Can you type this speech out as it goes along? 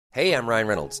Hey, I'm Ryan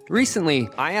Reynolds. Recently,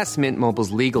 I asked Mint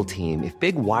Mobile's legal team if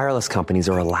big wireless companies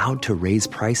are allowed to raise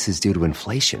prices due to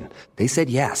inflation. They said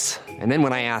yes. And then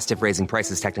when I asked if raising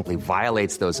prices technically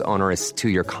violates those onerous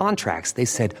two-year contracts, they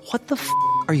said, "What the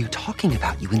are you talking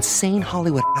about, you insane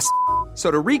Hollywood ass?" So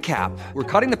to recap, we're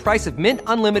cutting the price of Mint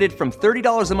Unlimited from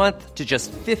 $30 a month to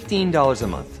just $15 a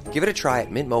month. Give it a try at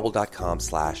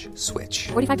mintmobile.com/switch.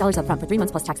 $45 up front for 3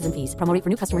 months plus taxes and fees. Promo rate for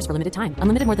new customers for limited time.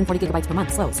 Unlimited more than 40 gigabytes per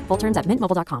month. Slows full terms at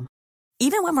mintmobile.com.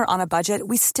 Even when we're on a budget,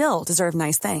 we still deserve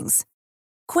nice things.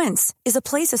 Quince is a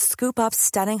place to scoop up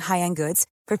stunning high-end goods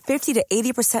for 50 to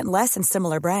 80% less than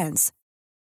similar brands.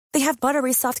 They have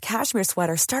buttery soft cashmere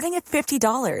sweaters starting at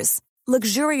 $50,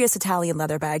 luxurious Italian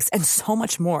leather bags, and so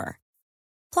much more.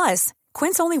 Plus,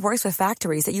 Quince only works with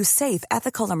factories that use safe,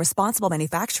 ethical, and responsible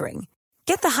manufacturing.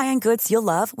 Get the high-end goods you'll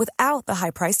love without the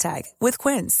high price tag with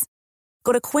Quince.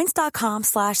 Go to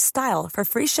quince.com/style for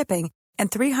free shipping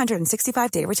and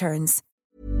 365-day returns.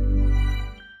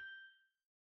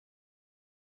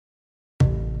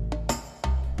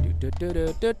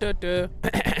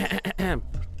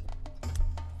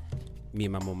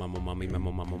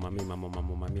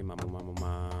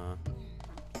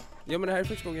 Ja, men det här är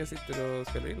första gången jag sitter och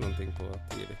spelar in någonting på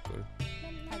 10 veckor.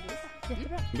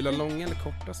 Jättebra. Vill du ha långa eller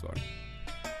korta svar?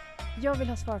 Jag vill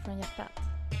ha svar från hjärtat.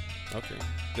 Okej.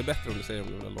 Det är bättre om du säger om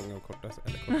du vill ha långa och korta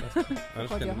eller korta svar. Annars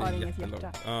För att kan jag det har bli inget jättelångt.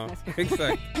 hjärta. Ja, Nej, jag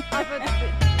exakt.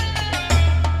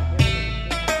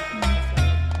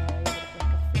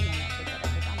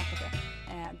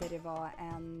 Där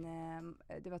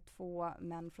det var 2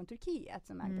 män från Turkiet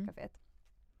som ägde kaféet.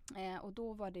 Och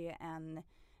då var det en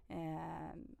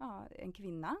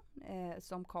kvinna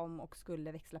som kom och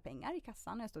skulle växla pengar i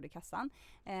kassan. Jag stod i kassan.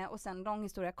 Och sen lång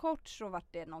historia kort så var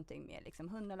det någonting med liksom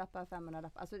 100-lappar,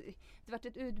 500-lappar. Alltså det var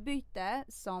ett utbyte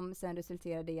som sen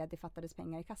resulterade i att det fattades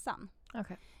pengar i kassan.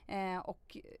 Okay.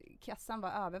 Och kassan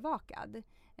var övervakad.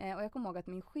 Och jag kommer ihåg att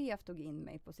min chef tog in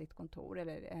mig på sitt kontor,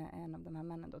 eller en av de här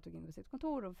männen då tog in på sitt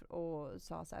kontor och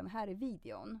sa så här: men här är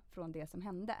videon från det som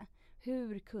hände.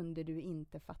 Hur kunde du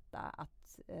inte fatta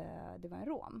att det var en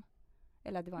rom?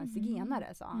 Eller att det var en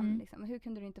zigenare, sa han. Liksom. Hur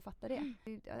kunde du inte fatta det?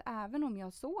 Även om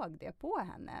jag såg det på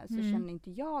henne så kände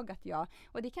inte jag att jag...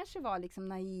 Och det kanske var liksom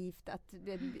naivt att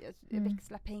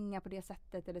växla pengar på det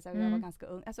sättet. Eller så, jag var ganska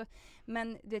ung. Alltså,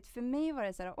 men det, för mig var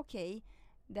det så här, okej,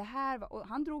 det här var... Och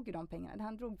han drog ju de pengarna.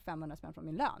 Han drog 500 spänn från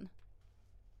min lön.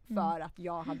 För att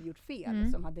jag hade gjort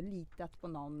fel, som hade litat på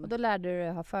någon. Och då lärde du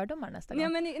dig ha fördomar nästa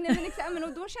gång. Men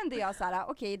och då kände jag så här: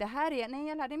 okej, det här är... Nej,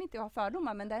 jag lärde mig inte att ha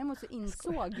fördomar, men däremot så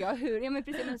insåg jag hur... Ja, men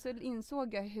precis, men så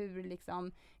insåg jag hur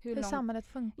liksom... Hur samhället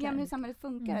funkar. Ja, men hur samhället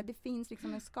funkar. Det finns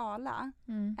liksom en skala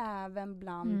även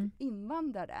bland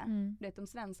invandrare. Vet, om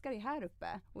svenskar är här uppe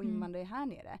och invandrare är här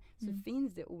nere, så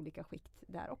finns det olika skikt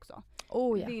där också.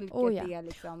 Vilket är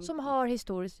liksom... Som har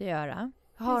historiskt att göra.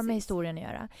 Har med historien att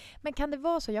göra. Men kan det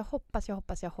vara så? Jag hoppas.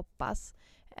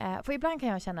 För ibland kan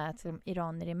jag känna att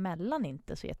iranier emellan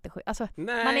inte är så jätteschysst. Alltså, man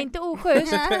är inte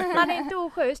oschysst.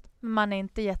 Man är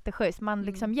inte jätteschysst. Man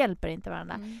liksom hjälper inte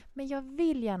varandra. Men jag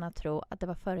vill gärna tro att det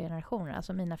var förra generationen,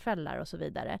 alltså mina föräldrar och så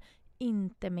vidare.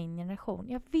 Inte min generation.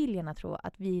 Jag vill gärna tro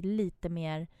att vi är lite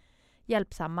mer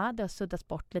hjälpsamma. Det har suddats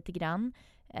bort lite grann.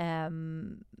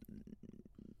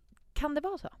 Kan det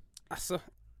vara så? Alltså...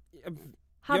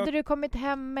 Hade du kommit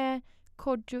hem med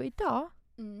Kodjo idag,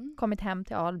 kommit hem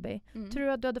till Alby, tror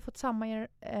du att du hade fått samma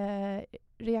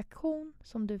reaktion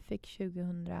som du fick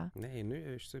 2000? Nej, nu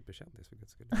är jag superkändis.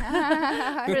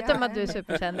 Förutom att du är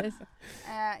superkändis.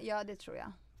 Ja, det tror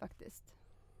jag faktiskt.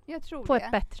 Jag tror på det.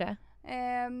 Ett bättre?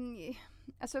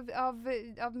 Alltså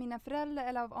av mina föräldrar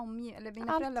eller av eller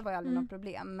mina föräldrar var ju aldrig något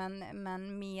problem,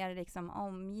 men mer liksom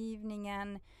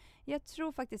omgivningen. Jag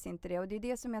tror faktiskt inte det, och det är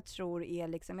det som jag tror är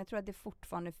liksom, jag tror att det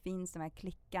fortfarande finns de här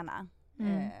klickarna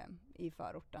i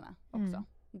förorterna också,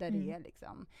 där det är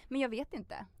liksom, men jag vet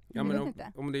inte. Ja, men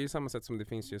om det är ju samma sätt som det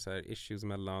finns ju så här issues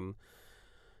mellan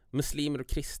muslimer och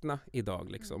kristna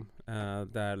idag liksom,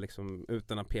 där liksom,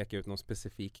 utan att peka ut någon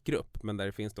specifik grupp, men där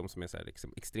det finns de som är så här,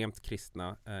 liksom, extremt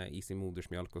kristna i sin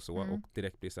modersmjölk och så, och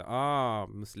direkt blir så här,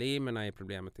 muslimerna är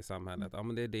problemet i samhället,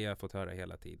 men det är det jag har fått höra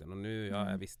hela tiden, och nu,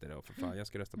 jag visste det, och för fan, jag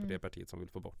ska rösta på det partiet som vill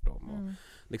få bort dem, och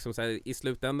liksom så här, i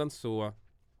slutändan så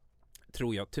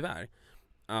tror jag tyvärr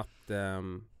att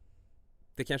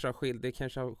det kanske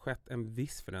har skett en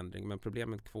viss förändring, men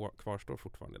problemet kvarstår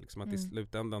fortfarande liksom, att i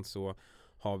slutändan så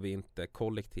har vi inte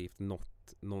kollektivt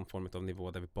nått någon form av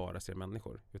nivå där vi bara ser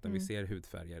människor, utan vi ser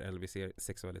hudfärger, eller vi ser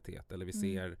sexualitet, eller vi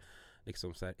ser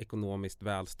liksom så här, ekonomiskt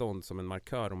välstånd som en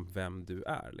markör om vem du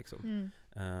är liksom.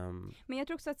 Men jag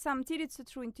tror också att samtidigt så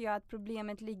tror inte jag att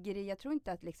problemet ligger i, jag tror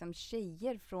inte att liksom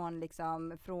tjejer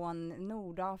från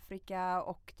Nordafrika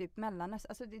och typ Mellanöstern,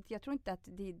 alltså jag tror inte att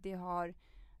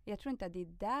jag tror inte att det är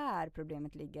där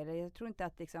problemet ligger. Jag tror inte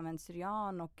att liksom en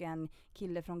syrian och en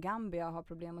kille från Gambia har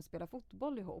problem att spela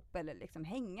fotboll ihop eller liksom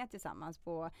hänga tillsammans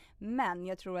på. Men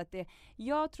jag tror att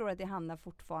det handlar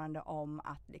fortfarande om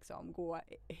att liksom gå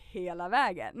hela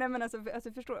vägen. Nej men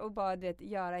alltså förstår, och bara det,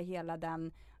 göra hela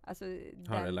den, alltså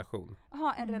ha en relation.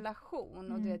 Ha en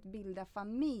relation och det, bilda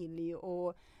familj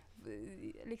och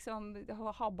liksom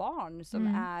ha barn som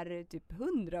är typ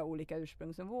 100 olika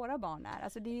ursprung som våra barn är.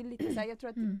 Alltså det är lite så här, jag tror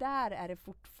att där är det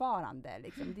fortfarande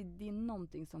liksom, det är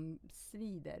någonting som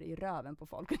svider i röven på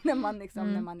folk när man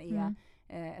liksom när man är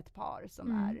ett par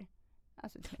som är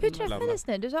alltså, hur träffades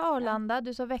ni? Du sa Arlanda,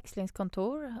 du sa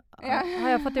växlingskontor. Har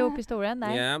jag fått ihop historien?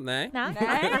 Nej. Ja, nej.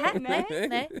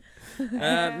 Nej.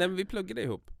 Nej, men vi pluggade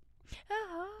ihop.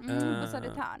 På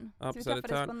Södertörn. Så vi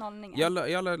träffades på nollningen.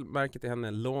 Jag lade märke till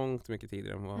henne långt mycket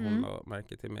tidigare än vad hon lade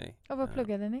märke till mig. Och vad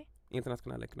pluggade ni?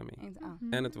 Internationell ekonomi.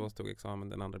 En av oss tog examen,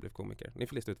 den andra blev komiker. Ni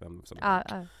får lista ut vem som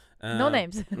no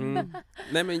names.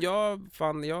 Nej men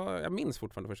jag minns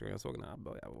fortfarande första gången jag såg henne.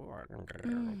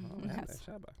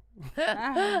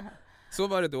 Så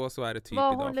var det då, så är det typ var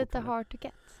idag. Var hon lite hard to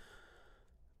get?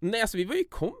 Nej, alltså vi var ju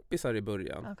kompisar i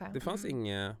början. Okay. Det fanns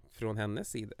inget från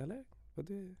hennes sida, eller? Var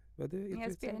du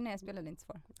jag spelade inte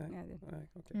svår. Nej,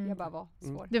 okay. Jag bara var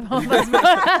svår. Du var bara svår.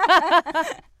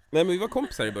 Nej, men vi var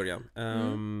kompisar i början.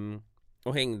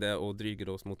 Och hängde och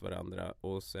drygade oss mot varandra.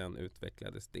 Och sen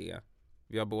utvecklades det.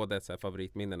 Vi har båda ett så här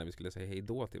favoritminne när vi skulle säga hej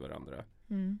då till varandra.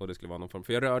 Och det skulle vara någon form.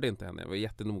 För jag rörde inte henne. Jag var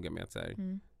jättenoga med att så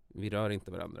här, vi rör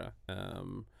inte varandra.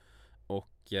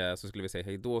 Och så skulle vi säga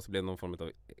hej då, så blev det någon form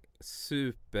av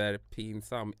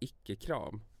superpinsam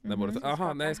icke-kram. Där både så,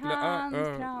 aha, nej, skulle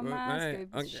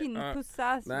kramas,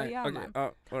 kindpussas, vad gör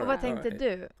man? Och vad tänkte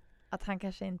du? Att han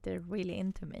kanske inte är really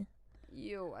into me?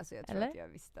 Jo, alltså jag tror att jag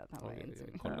visste att han var into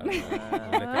me.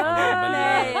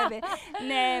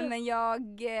 Nej, men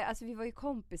alltså vi var ju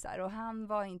kompisar och han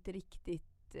var inte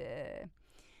riktigt...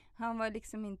 Han var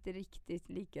liksom inte riktigt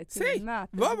lika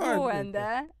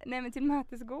tillmötesgående. Nej, men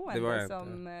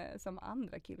tillmötesgående som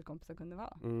andra killkompisar kunde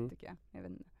vara, tycker jag. Jag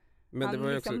vet inte. Men han det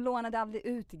var liksom också... lånade aldrig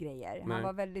ut grejer. Nej. Han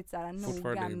var väldigt så här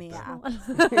noga med att...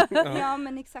 Ja,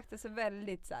 men exakt. Alltså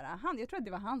väldigt så här... Jag tror att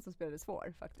det var han som spelade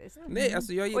svår, faktiskt. Nej,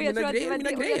 alltså jag gillar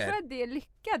mina grejer. Jag tror att det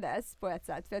lyckades på ett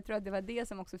sätt. För jag tror att det var det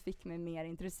som också fick mig mer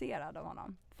intresserad av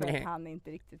honom. För att han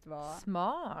inte riktigt var...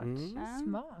 Smart.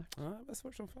 Smart. Ja, det var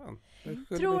svårt som fan.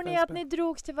 Tror ni att ni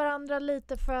drogs till varandra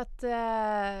lite för att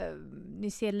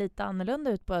ni ser lite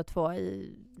annorlunda ut båda två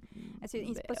i... Alltså,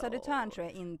 på Södertörn tror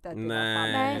jag inte att det var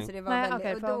fallet. Alltså, det var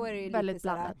väldigt, och då är det ju väldigt lite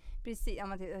såhär, precis,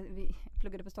 vi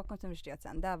pluggade på Stockholms universitet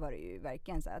sen, där var det ju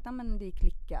verkligen så att det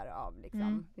klickar av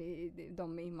liksom,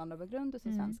 de med invandrarbakgrund och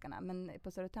så svenskarna, men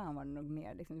på Södertörn var det nog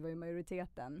mer liksom, det var ju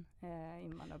majoriteten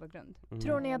invandrarbakgrund.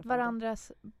 Tror ni att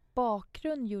varandras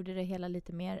bakgrund gjorde det hela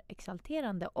lite mer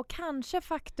exalterande? Och kanske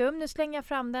faktum, nu slänger jag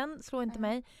fram den, slå inte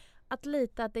mig, att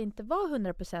lite att det inte var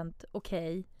 100%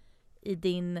 okej i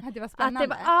din... Att det var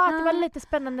spännande. Att det var lite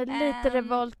spännande, lite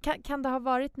revolt. Kan det ha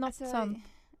varit något sånt?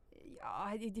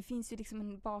 Ja, det finns ju liksom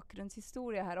en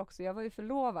bakgrundshistoria här också. Jag var ju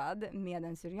förlovad med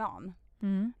en syrian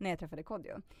när jag träffade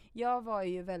Kodjo. Jag var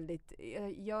ju väldigt...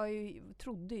 Jag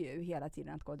trodde ju hela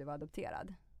tiden att Kodjo var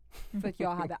adopterad. För att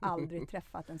jag hade aldrig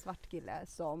träffat en svart kille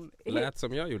som... Lät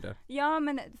som jag gjorde. Ja,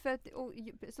 men för att,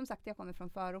 som sagt, jag kommer från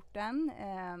förorten.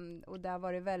 Och där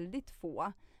var det väldigt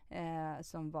få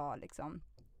som var liksom...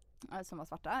 som var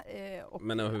svarta. Och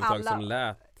men överhuvudtaget som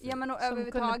lät. Ja, men och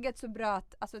överhuvudtaget så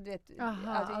bröt, alltså du vet,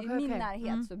 i min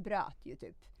närhet så bröt ju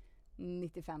typ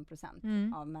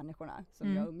 95% av människorna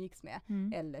som jag umgicks med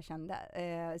eller kände.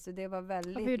 Så det var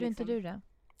väldigt... Varför gjorde inte du det?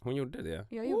 Hon gjorde det.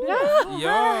 Jag gjorde det.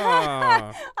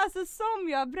 Ja! Alltså som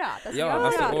jag bröt. Alltså, ja,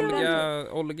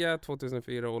 alltså Olga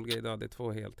 2004 och Olga idag, det är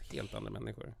två helt andra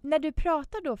människor. När du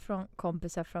pratar då från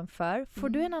kompisar från förr, får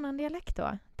du en annan dialekt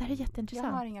då? Det här är jätteintressant.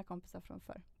 Jag har inga kompisar från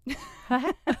förr.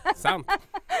 Sant.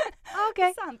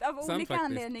 Okay. Sant. Av olika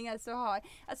anledningar så har...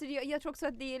 Alltså jag tror också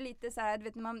att det är lite så här, du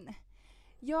vet,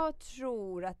 jag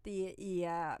tror att det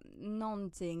är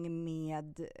någonting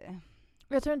med...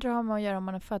 Jag tror inte det har med att göra om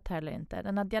man är född här eller inte.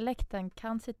 Den här dialekten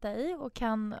kan sitta i och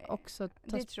kan också tas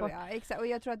bort. Det tror jag, exakt. Och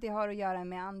jag tror att det har att göra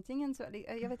med antingen så...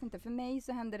 Jag vet inte, för mig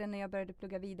så hände det när jag började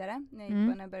plugga vidare.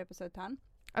 När jag började på Södertörn.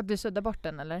 Att du suddade bort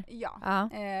den, eller? Ja,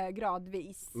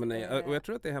 gradvis. Men och jag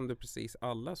tror att det hände precis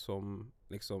alla som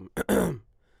liksom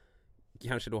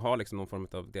kanske då har liksom någon form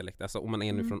av dialekt. Alltså om man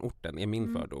är nu från orten, är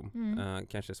min fördom.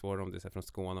 Kanske svårare om du är från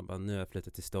Skåne och bara nu har jag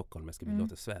flyttat till Stockholm, jag ska bli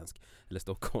låta svensk eller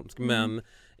stockholmsk. Men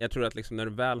jag tror att liksom när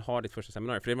du väl har ditt första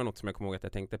seminarium, för det var något som jag kommer ihåg att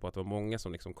jag tänkte på, att det var många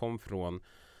som liksom kom från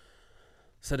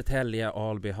Södertälje,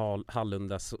 Alby,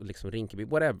 Hallunda, liksom Rinkeby,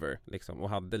 whatever, liksom, och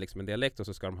hade liksom en dialekt, och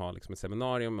så ska de ha liksom ett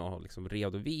seminarium och liksom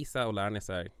redovisa och lära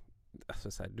sig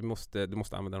så här, du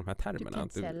måste använda de här termerna.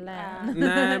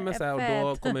 Nej, men så här,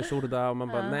 och då kommer Shurda och man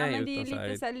bara nej, men det är utan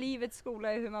lite så här livets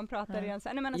skola hur man pratar igen så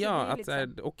här. Nej, men alltså, ja, det är att liksom... så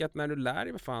här, och att när du lär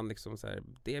dig vad fan liksom så här,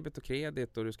 debet och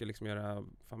kredit, och du ska liksom göra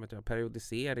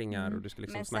periodiseringar och du ska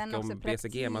liksom snacka om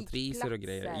BCG-matriser och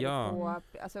grejer. Ja.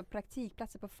 Alltså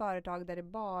praktikplatser på företag där det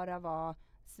bara var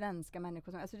svenska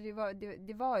människor. Alltså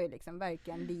det var ju liksom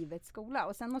verkligen livets skola.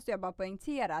 Och sen måste jag bara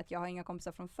poängtera att jag har inga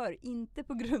kompisar från förr. Inte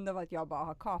på grund av att jag bara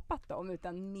har kapat dem,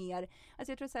 utan mer,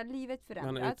 alltså jag tror så här, livet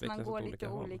förändras. Man går lite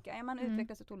olika. Ja, man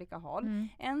utvecklas åt olika håll.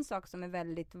 En sak som är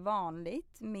väldigt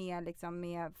vanligt med, liksom,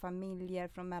 med familjer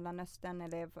från Mellanöstern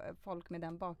eller folk med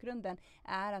den bakgrunden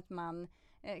är att man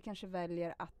kanske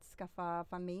väljer att skaffa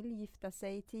familj, gifta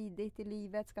sig tidigt i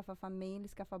livet, skaffa familj,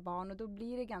 skaffa barn, och då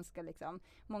blir det ganska liksom,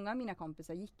 många av mina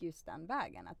kompisar gick just den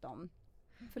vägen, att de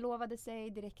förlovade sig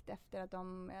direkt efter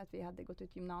att vi hade gått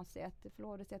ut gymnasiet,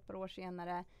 förlovade sig ett par år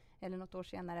senare eller något år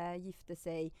senare, gifte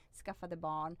sig, skaffade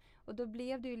barn, och då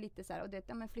blev det ju lite så här, och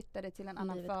det, man flyttade till en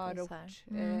annan förort,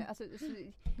 alltså,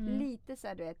 lite så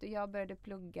här, du vet, och jag började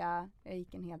plugga, jag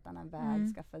gick en helt annan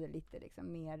väg, skaffade lite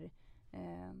liksom mer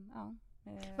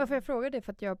Varför jag frågar det,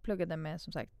 för att jag pluggade med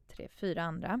som sagt 3-4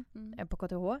 andra på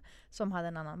KTH som hade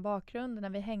en annan bakgrund. När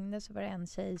vi hängde så var det en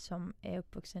tjej som är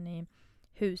uppvuxen i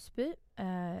Husby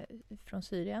från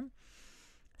Syrien.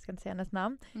 Jag ska inte säga hennes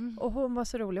namn. Och hon var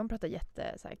så rolig, hon pratade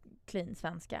clean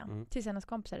svenska. Tills hennes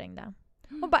kompisar ringde.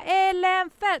 Hon bara, Ellen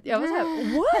Fett! Jag var så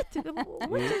här,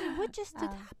 what just did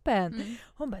happen?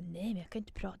 Hon bara, nej, men jag kan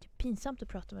inte prata. Det är pinsamt att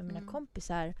prata med mina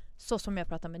kompisar så som jag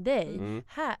pratar med dig.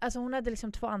 Här, alltså hon hade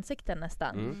liksom 2 ansikten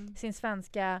nästan. Sin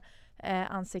svenska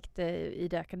ansikte i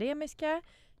det akademiska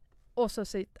och så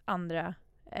sitt andra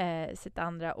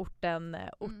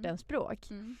ortens språk.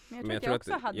 Men jag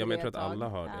tror att alla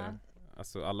har det.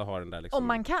 Alltså alla har den där liksom... Om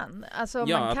man kan. Alltså,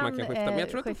 ja, man kan, att man kan skifta. Men jag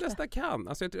tror att de flesta kan.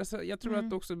 Alltså, jag tror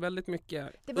att också väldigt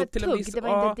mycket... Det var det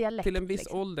var inte dialekt. Till en viss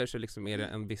ålder så liksom är det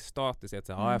en viss status. Att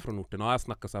säga, jag är från orten, jag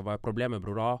snackar så här, vad är problemet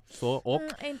bror? Så, och...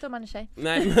 inte om man är tjej.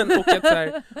 Nej, men, och att, så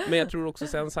här, men jag tror också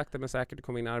sen sakta men säkert du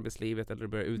kommer in i arbetslivet eller du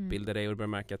börjar utbilda dig och du börjar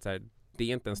märka att så här, det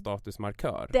är inte en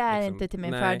statusmarkör. Det är liksom inte till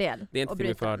min fördel. Det är inte till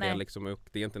min fördel liksom, och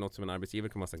det är inte något som en arbetsgivare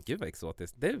kommer att säga, gud vad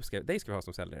exotiskt, dig ska vi ha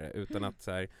som säljare. Utan att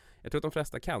så här, jag tror att de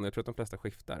flesta kan, jag tror att de flesta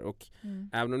skiftar. Och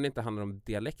även om det inte handlar om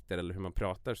dialekter eller hur man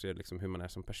pratar, så är det liksom hur man är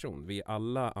som person. Vi är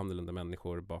alla annorlunda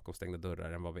människor bakom stängda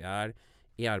dörrar än vad vi är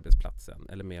i arbetsplatsen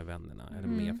eller med vännerna eller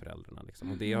med föräldrarna.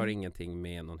 Liksom. Och det har ingenting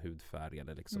med någon hudfärg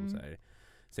eller liksom så här,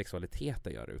 sexualitet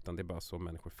att göra, utan det är bara så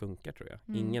människor funkar, tror jag.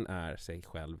 Ingen är sig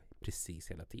själv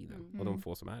precis hela tiden. Och de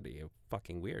få som är det är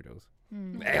fucking weirdos.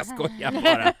 Nej, jag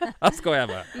skojar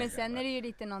bara. Men sen är det ju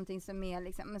lite någonting som är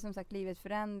liksom, men som sagt, livet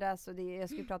förändras, och jag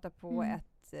skulle prata på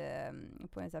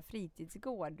på en så här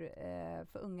fritidsgård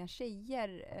för unga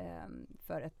tjejer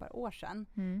för ett par år sedan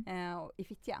i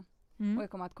Fittja. Och jag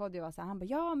kommer att Kodjo var så här, han bara,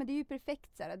 ja men det är ju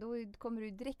perfekt så här, då kommer du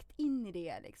direkt in i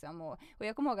det liksom, och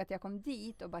jag kommer ihåg att jag kom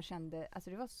dit och bara kände, alltså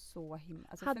det var så himla,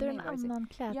 alltså, hade du en annan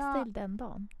klädstil den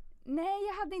dagen? Nej,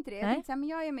 jag hade inte det. Jag tänkte så här, men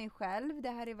jag är mig själv, det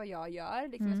här är vad jag gör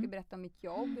liksom, jag ska berätta om mitt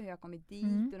jobb, hur jag kommit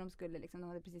dit, och de skulle liksom, de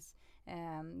hade precis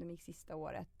de gick sista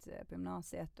året på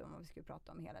gymnasiet och vi skulle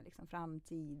prata om hela liksom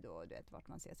framtid och du vet vart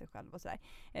man ser sig själv och sådär,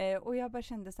 och jag bara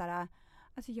kände så här,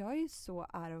 alltså jag är ju så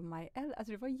out of my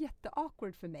alltså det var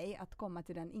jätteawkward för mig att komma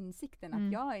till den insikten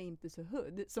att jag är inte så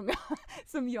hood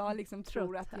som jag liksom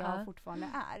tror att jag fortfarande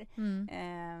är.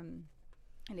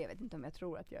 Eller jag vet inte om jag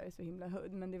tror att jag är så himla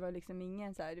hood, men det var liksom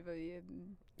ingen så här, det var ju...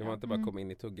 Det var inte bara komma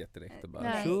in i tugget direkt och bara...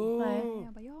 Nej.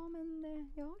 Jag bara, ja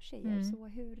men, ja tjejer, så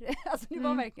hur... Alltså det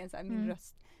var verkligen så här min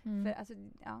röst. För, alltså,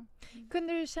 ja.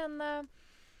 Kunde du känna...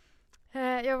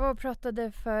 jag var och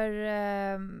pratade för...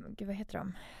 gud, vad heter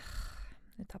de?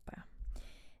 Nu tappar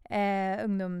jag.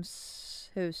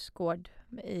 Ungdomshusgård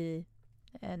i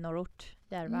norrort,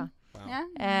 Järva. Wow.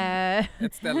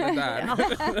 Ett ställe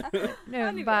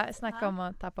där. Nu bara snacka om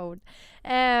att tappa ord.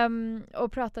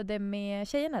 Och pratade med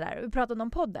tjejerna där. Vi pratade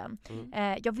om podden.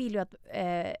 Jag vill ju att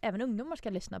även ungdomar ska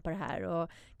lyssna på det här.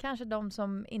 Och kanske de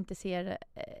som inte ser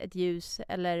ett ljus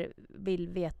eller vill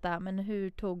veta, men hur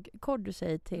tog Kodjo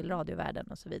sig till radiovärlden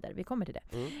och så vidare. Vi kommer till det.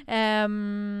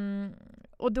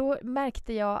 Och då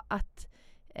märkte jag att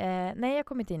när jag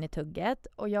kommit in i tugget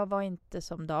och jag var inte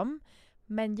som dem,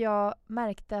 men jag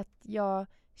märkte att jag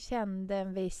kände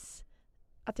en viss...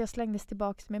 Att jag slängdes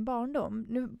tillbaka till min barndom.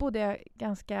 Nu bodde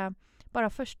jag bara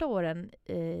första åren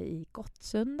i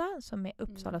Gottsunda, som är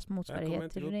Uppsalas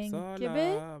motsvarighet till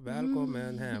Rinkeby.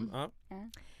 Välkommen hem. Ja.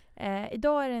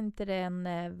 Idag är det inte den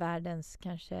världens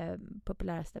kanske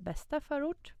populäraste bästa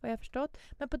förort, vad jag har förstått.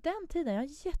 Men på den tiden, jag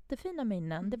har jättefina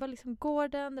minnen. Det var liksom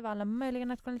gården, det var alla möjliga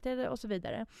nationaliteter och så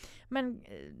vidare. Men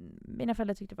mina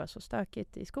föräldrar tyckte det var så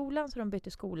stökigt i skolan, så de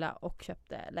bytte skola och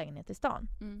köpte lägenhet i stan.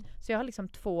 Så jag har liksom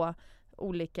 2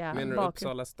 olika... Menar du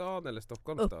Uppsala stad eller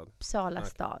Stockholms stad? Uppsala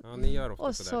stad. Ja, ni gör ofta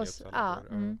och så där i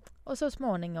Uppsala. Och så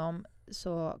småningom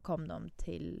så kom de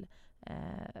till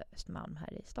Östermalm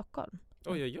här i Stockholm.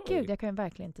 Oj. Gud, jag kan ju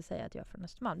verkligen inte säga att jag är från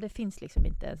Östermalm. Det finns liksom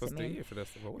inte ens fast i min... det är ju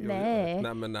förresten. Nej.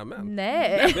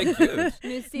 Nej, men gud.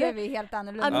 Nu ser vi helt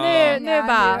annorlunda. Nu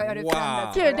bara...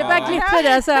 Wow. Gud, det bara glittrar i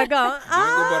deras ögon. Du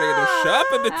går bara in och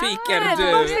köper butiker, du.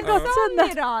 Det måste gått sönder.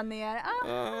 Iranier.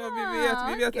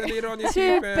 Vi vet en iranier.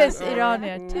 Typiskt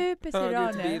iranier. Typiskt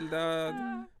iranier. Utbildad.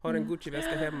 Har en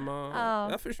Gucci-väska hemma.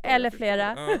 Ja. Jag förstår. Eller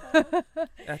flera. Ja.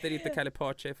 Äter inte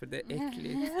Calipace för det är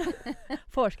äckligt.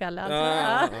 Fårskalle alltså.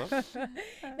 Ja.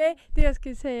 Nej, det jag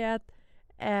skulle säga att...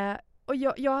 och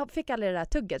jag fick aldrig det där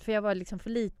tugget, för jag var liksom för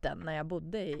liten när jag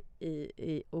bodde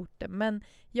i orten. Men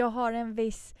jag har en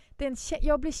viss...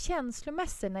 jag blir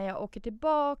känslomässig när jag åker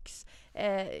tillbaks.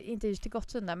 Inte just till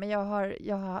Gottsunda, men jag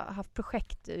har haft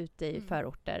projekt ute i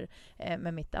förorter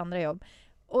med mitt andra jobb.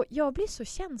 Och jag blir så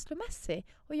känslomässig.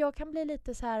 Och jag kan bli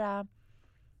lite så här...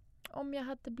 om jag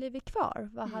hade blivit kvar,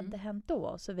 vad hade hänt då?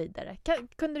 Och så vidare.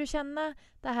 Kunde du känna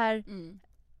det här?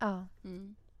 Ja.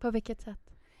 På vilket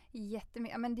sätt?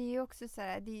 Jättemycket. Men det är ju också så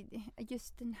här...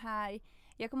 just den här...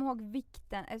 Jag kommer ihåg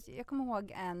vikten... Alltså jag kommer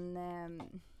ihåg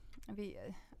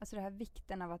alltså det här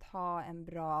vikten av att ha en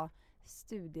bra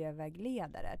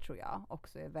studievägledare, tror jag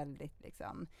också är väldigt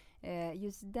liksom,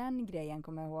 just den grejen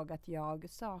kommer jag ihåg att jag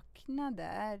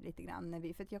saknade lite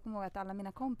grann för att jag kommer ihåg att alla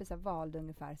mina kompisar valde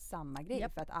ungefär samma grej,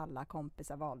 för att alla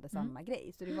kompisar valde samma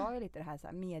grej, så det var ju lite det här, så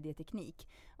här medieteknik.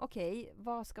 Okej,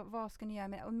 vad ska ni göra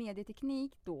med och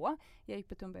medieteknik då? Jag gick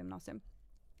på Tumba gymnasium.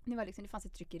 Det fanns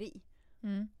ett tryckeri.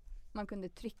 Man kunde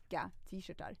trycka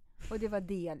t-shirtar. Och det var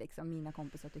det liksom mina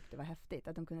kompisar tyckte var häftigt.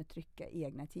 Att de kunde trycka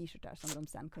egna t-shirtar som de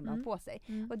sen kunde ha på sig.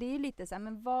 Och det är lite så här,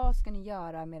 men vad ska ni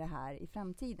göra med det här i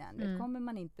framtiden? Det kommer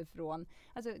man inte från...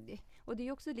 Alltså, och det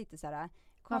är också lite så här...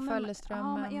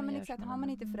 Har man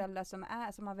inte föräldrar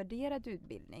som har värderat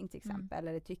utbildning till exempel,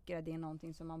 eller tycker att det är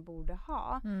någonting som man borde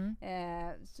ha,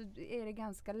 så är det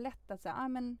ganska lätt att säga,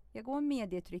 men jag går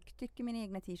medietryck, tycker mina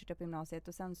egna t-shirtar på gymnasiet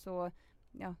och sen så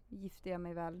gifter jag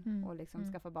mig väl och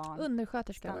liksom skaffar barn.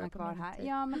 Undersköterska stannar kvar här.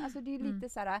 Ja, men alltså det är lite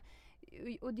så här,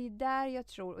 och det är där jag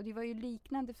tror, och det var ju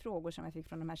liknande frågor som jag fick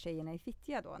från de här tjejerna i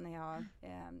Fittja då, när jag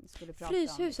skulle prata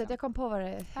Fryshuset, om liksom. jag kom på vad det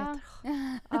heter.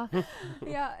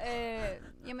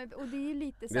 Men, och det är ju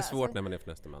lite så det är svårt när man är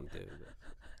från Östermalm.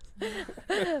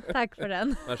 Tack för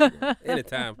den. Varsågod.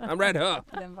 Anytime. I'm right here.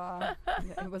 Den var...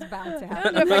 It was bound to Jag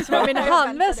happen. undrar faktiskt vad min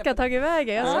handväska tagit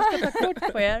vägen. Jag ska ta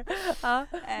kort på er.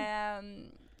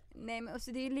 Nej, men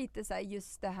också det är lite så här,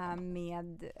 just det här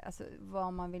med alltså,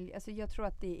 vad man vill, alltså jag tror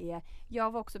att det är,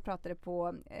 jag var också pratade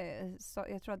på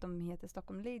jag tror att de heter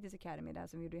Stockholm Ladies Academy där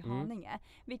som vi gjorde i Haninge,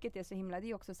 vilket är så himla, det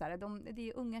är också så här, det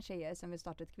är unga tjejer som vill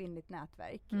starta ett kvinnligt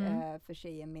nätverk för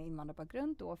tjejer med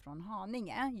invandrarbakgrund då från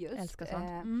Haninge just. Älskar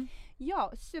sånt.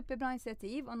 Ja, superbra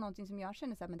initiativ och någonting som jag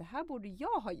känner så här, men det här borde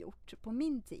jag ha gjort på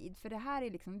min tid, för det här är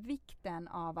liksom vikten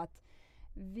av att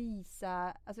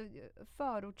visa, alltså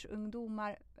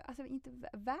förortsungdomar, alltså inte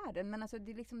världen, men alltså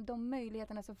det är liksom de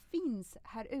möjligheterna som finns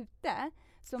här ute,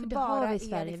 som det bara har vi i är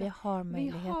Sverige, liksom, vi har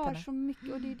möjligheterna. Vi har så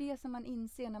mycket, och det är det som man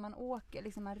inser när man åker,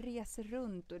 liksom man reser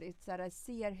runt och det är så här,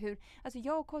 ser hur, alltså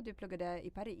jag och Koddy pluggade i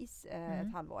Paris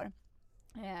ett halvår.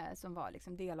 Som var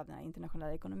liksom del av den här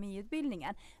internationella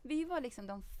ekonomiutbildningen. Vi var liksom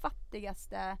de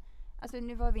fattigaste. Alltså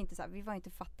nu var vi var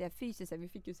inte fattiga fysiskt, vi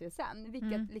fick ju se sen,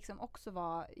 vilket liksom också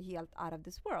var helt out of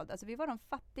this world. Alltså vi var de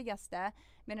fattigaste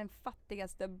med den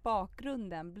fattigaste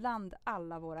bakgrunden bland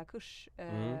alla våra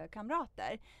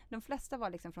kurskamrater. De flesta var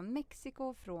liksom från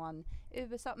Mexiko, från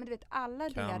USA, men du vet alla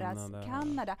deras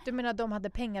Kanada. Du menar de hade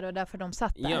pengar och därför de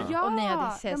satt där? Ja, och ni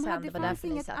hade CSN, det fanns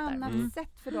inget annat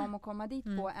sätt för dem att komma dit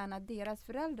på än att deras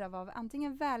föräldrar var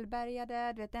antingen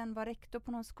välbärgade, du vet, en var rektor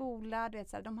på någon skola, du vet,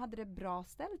 så här, de hade det bra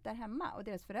ställt där hemma. hemma och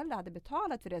deras föräldrar hade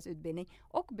betalat för deras utbildning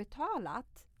och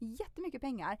betalat jättemycket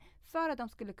pengar för att de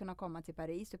skulle kunna komma till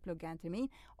Paris och plugga en termin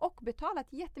och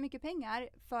betalat jättemycket pengar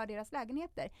för deras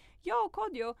lägenheter. Jag och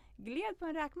Kodjo gled på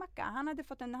en räkmacka. Han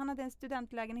hade en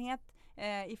studentlägenhet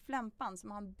i Flämpan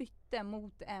som han bytte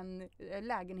mot en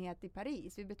lägenhet i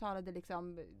Paris. Vi betalade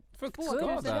liksom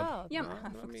fuktskadad. Ja,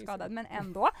 fuktskadad, men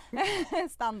ändå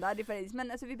standard i Paris.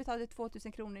 Men alltså, vi betalade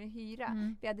 2000 kronor i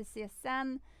hyra. Vi hade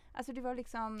CSN. Alltså det var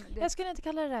liksom... Jag skulle inte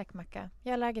kalla det räkmacka.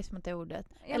 Jag är allergisk mot det ordet.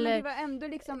 Ja, eller, men det var ändå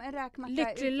liksom en räkmacka.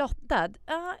 Lycklig lottad.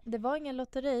 Det var ingen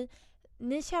lotteri.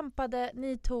 Ni kämpade,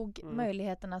 ni tog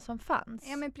möjligheterna som fanns.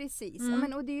 Ja men precis. Ja,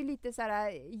 men, och det är ju lite så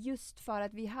här, just för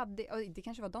att vi hade, och det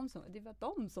kanske var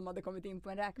de som hade kommit in på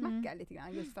en räkmacka lite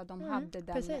grann. Just för att de hade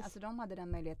den, alltså de hade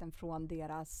den möjligheten från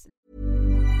deras...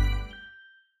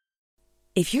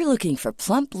 If you're looking for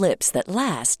plump lips that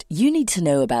last, you need to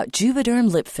know about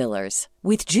Juvederm lip fillers.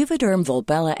 With Juvederm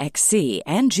Volbella XC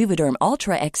and Juvederm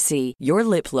Ultra XC, your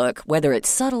lip look, whether it's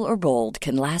subtle or bold,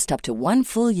 can last up to 1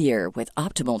 full year with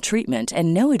optimal treatment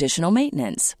and no additional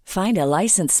maintenance. Find a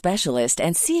licensed specialist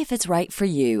and see if it's right for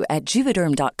you at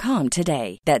Juvederm.com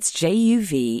today. That's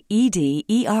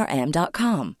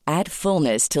JUVEDERM.com. Add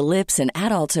fullness to lips in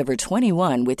adults over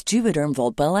 21 with Juvederm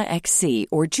Volbella XC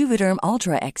or Juvederm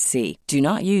Ultra XC. Do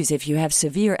not use if you have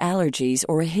severe allergies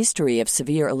or a history of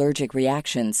severe allergic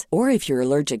reactions, or if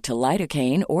you're allergic to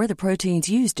lidocaine or the proteins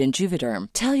used in Juvederm.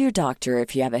 Tell your doctor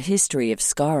if you have a history of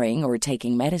scarring or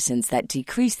taking medicines that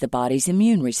decrease the body's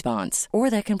immune response or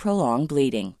that can prolong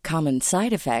bleeding. Common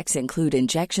side effects include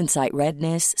injection site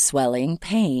redness, swelling,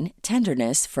 pain,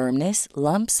 tenderness, firmness,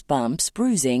 lumps, bumps,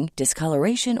 bruising,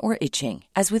 discoloration, or itching.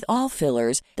 As with all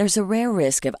fillers, there's a rare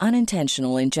risk of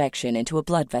unintentional injection into a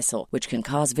blood vessel, which can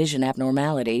cause vision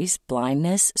abnormalities,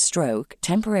 blindness, stroke,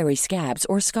 temporary scabs,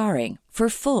 or scarring. For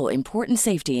full, important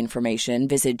safety information,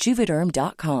 visit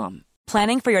Juvederm.com.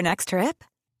 Planning for your next trip?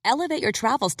 Elevate your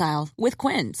travel style with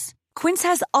Quince. Quince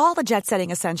has all the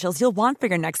jet-setting essentials you'll want for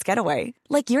your next getaway,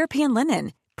 like European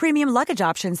linen, premium luggage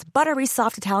options, buttery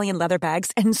soft Italian leather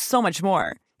bags, and so much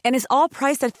more. And is all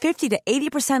priced at 50 to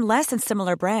 80% less than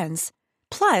similar brands.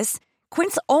 Plus,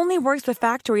 Quince only works with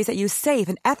factories that use safe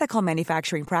and ethical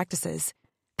manufacturing practices.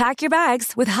 Pack your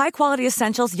bags with high-quality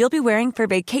essentials you'll be wearing for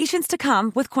vacations to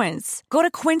come with Quince. Go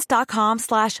to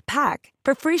quince.com/pack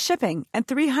for free shipping and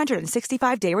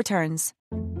 365-day returns.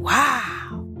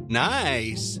 Wow!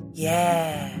 Nice!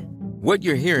 Yeah! What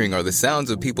you're hearing are the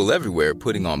sounds of people everywhere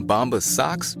putting on Bombas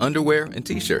socks, underwear, and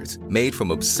T-shirts made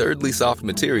from absurdly soft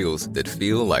materials that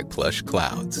feel like plush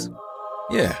clouds.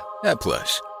 Yeah, that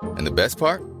plush. And the best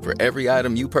part? For every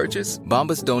item you purchase,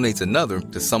 Bombas donates another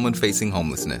to someone facing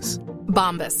homelessness.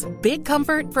 Bombas. Big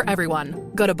comfort for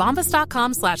everyone. Go to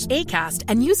bombas.com/ACAST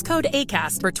and use code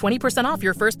ACAST for 20% off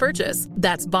your first purchase.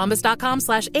 That's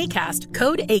bombas.com/ACAST.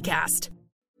 Code ACAST.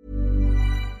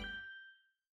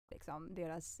 Liksom,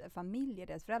 deras familjer,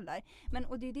 deras föräldrar. Men,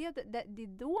 och det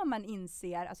är då man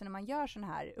inser, alltså när man gör såna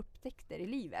här upptäckter i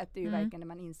livet, det är ju verkligen när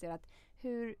man inser att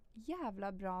hur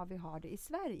jävla bra vi har det i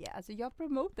Sverige. Alltså jag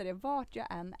promotar det vart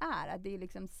jag än är. Att det är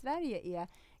liksom, Sverige är,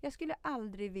 jag skulle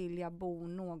aldrig vilja bo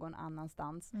någon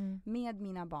annanstans med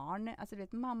mina barn. Alltså du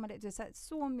vet, mamma, det är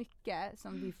så mycket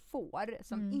som vi får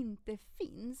som inte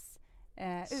finns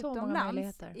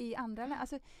utomlands i andra länder.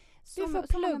 Alltså, du får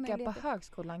plugga på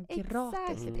högskolan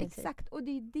gratis i princip. Exakt, och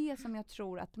det är det som jag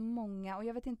tror att många, och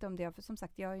jag vet inte om det, för som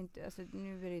sagt, jag är inte, alltså,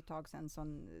 nu är det ett tag sedan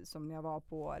som jag var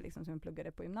på, liksom, som jag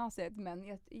pluggade på gymnasiet,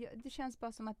 men det känns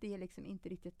bara som att det liksom inte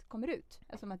riktigt kommer ut.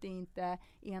 Alltså, som att det inte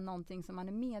är någonting som man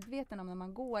är medveten om när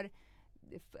man går,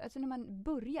 alltså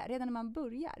redan när man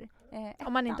börjar.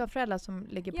 Om man inte har föräldrar som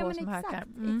ligger på som hökar.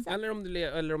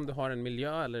 Eller om du har en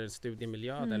miljö eller en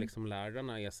studiemiljö där liksom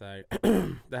lärarna är så här,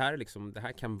 det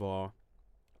här kan vara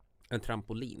en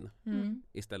trampolin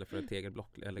istället för ett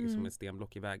tegelblock eller liksom ett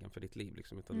stenblock i vägen för ditt liv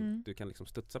liksom, utan du kan liksom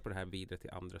studsa på det här vidare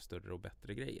till andra större och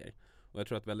bättre grejer. Och jag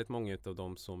tror att väldigt många av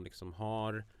dem som liksom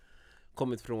har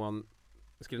kommit från,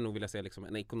 jag skulle nog vilja säga liksom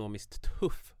en ekonomiskt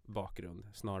tuff bakgrund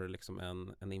snarare liksom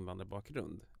en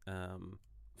invandrarbakgrund.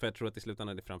 För jag tror att i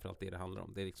slutändan är det framförallt det handlar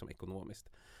om. Det är liksom ekonomiskt.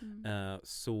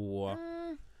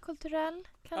 Kulturell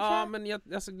kanske? Ja, men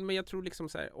jag tror liksom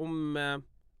så här,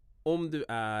 om du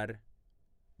är,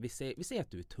 vi säger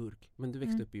att du är turk, men du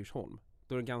växte upp i Djursholm.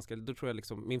 Då tror jag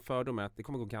liksom, min fördom är att det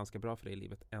kommer gå ganska bra för dig i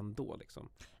livet ändå liksom.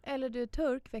 Eller du är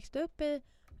turk, växte upp i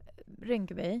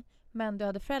Rinkeby, Men du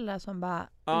hade föräldrar som bara,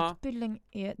 utbildning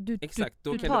är, exakt,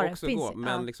 då kan det också gå.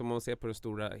 Men liksom, om man ser på det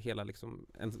stora, hela liksom,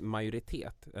 en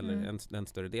majoritet, eller en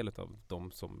större del av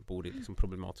de som bor i liksom,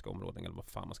 problematiska områden, eller vad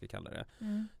fan man ska kalla det.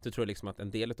 Så tror jag liksom att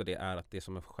en del av det är att det är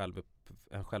som en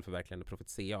självförverkligande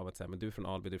profetia av att säga, men du är från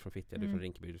Alby, du är från Fittja, du är från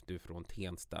Rinkeby, du är från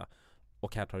Tensta.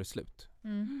 Och här tar det slut.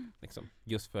 Liksom.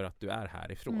 Just för att du är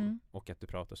härifrån och att du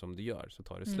pratar som du gör, så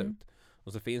tar det slut.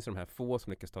 Och så finns det de här få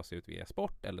som lyckas ta sig ut via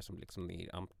sport, eller som liksom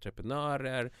är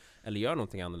entreprenörer, eller gör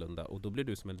någonting annorlunda, och då blir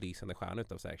du som en lysande stjärna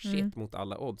utav så här, shit mot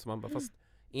alla odds. Så man bara, fast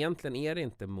egentligen är det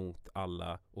inte mot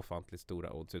alla ofantligt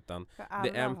stora odds, utan det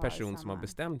är en person som har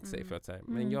bestämt sig för att säga,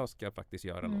 men jag ska faktiskt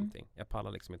göra någonting. Jag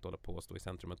pallar liksom inte hålla på och stå i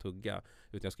centrum och tugga,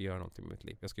 utan jag ska göra någonting med mitt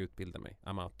liv. Jag ska utbilda mig.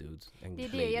 I'm out, dudes. Det är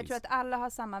det. Jag tror att alla har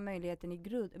samma möjligheter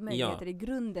i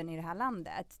grunden i det här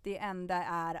landet. Det enda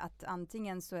är att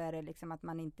antingen så är det liksom att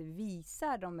man inte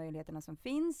visar de möjligheterna som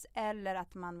finns, eller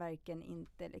att man verkligen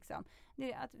inte liksom,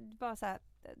 det är att bara så här,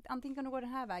 antingen kan du gå den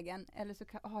här vägen, eller så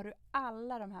har du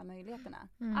alla de här möjligheterna.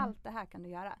 Allt det här kan du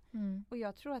göra. Och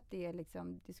jag tror att det är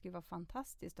liksom, det skulle vara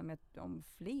fantastiskt om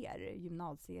fler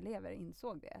gymnasieelever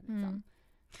insåg det. Liksom.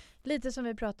 Lite som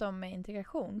vi pratade om med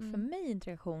integration. För mig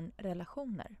integration,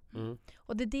 relationer.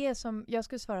 Och det är det som, jag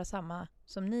skulle svara samma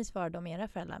som ni svarade om era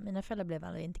föräldrar. Mina föräldrar blev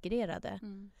aldrig integrerade.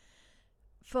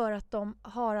 För att de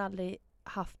har aldrig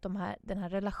haft den här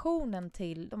relationen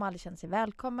till, de har aldrig känt sig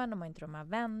välkommen, de har inte de här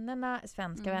vännerna,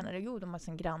 svenska vänner, jo de har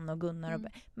sin grann och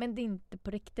Gunnar men det är inte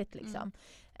på riktigt liksom.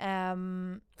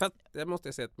 Fast jag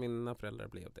måste säga att mina föräldrar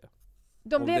blev det.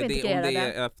 De blev integrerade. Om det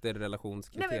är efter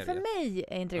relationskriterier. Nej, men för mig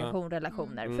är integration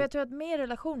relationer. För jag tror att med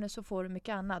relationer så får du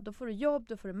mycket annat. Då får du jobb,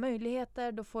 då får du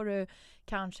möjligheter, då får du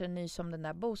kanske ny som den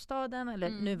där bostaden, eller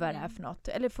nu vad det är för något.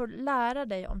 Eller får lära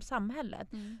dig om samhället.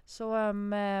 Så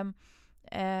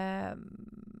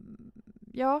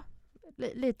ja,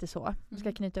 lite så. Jag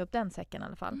ska knyta upp den säcken i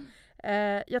alla fall.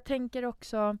 Jag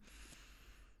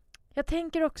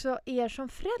tänker också er som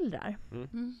föräldrar.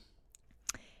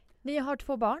 Ni har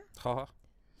 2 barn. Ja.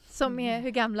 Som är hur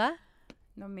gamla?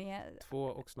 De är 2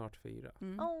 och snart 4.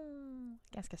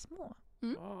 Ganska små.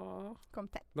 Kom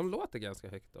tätt. De låter ganska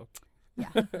högt dock. Ja.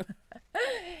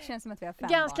 Känns som att vi har 5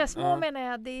 ganska barn. små menar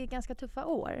jag, det är ganska tuffa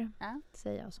år.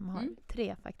 Säger jag som har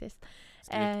 3 faktiskt.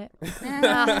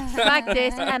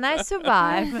 Faktiskt, and I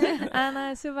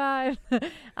survive.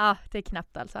 Ja, det är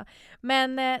knappt alltså.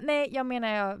 Men nej, jag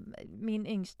menar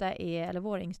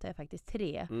vår yngsta är faktiskt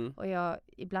 3. Och jag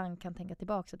ibland kan tänka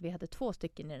tillbaka att vi hade 2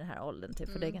 stycken i den här åldern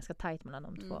typ, för det är ganska tajt mellan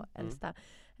de 2 äldsta.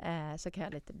 Så kan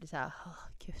jag lite bli så här,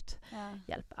 gud,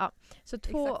 hjälp. Ja. Så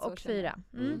 2 och 4.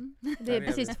 Det är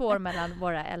precis 2 år mellan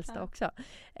våra äldsta också.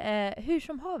 Hur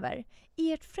som haver,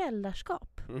 ert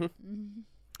föräldraskap.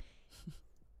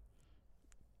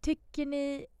 Tycker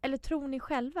ni, eller tror ni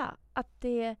själva att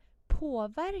det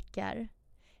påverkar,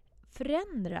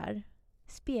 förändrar,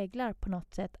 speglar på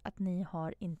något sätt att ni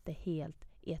har inte helt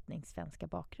etnisk svenska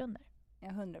bakgrunder? Ja,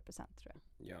 100% tror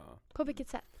jag. Ja. På vilket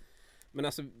sätt? Men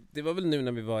alltså, det var väl nu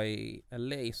när vi var i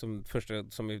LA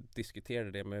som vi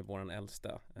diskuterade det med våran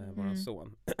äldsta, våran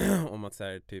son. Om att så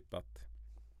här, typ att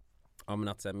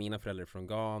så här, mina föräldrar är från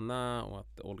Ghana och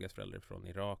att Olgas föräldrar är från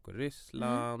Irak och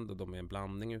Ryssland och de är en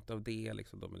blandning utav det.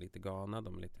 Liksom, de är lite Ghana,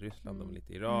 de är lite Ryssland, de är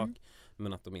lite Irak.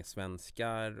 Men att de är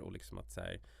svenskar och liksom att så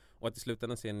här, och att i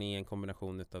slutändan ser ni en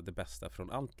kombination utav det bästa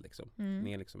från allt liksom.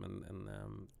 Ni är liksom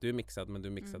du är mixad, men du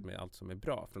är mixad med allt som är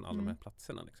bra från alla de här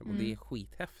platserna liksom. Och det är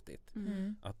skithäftigt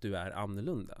att du är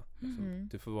annorlunda liksom.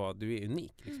 Du är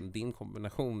unik liksom. Din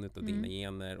kombination utav dina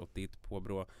gener och ditt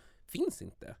påbrå finns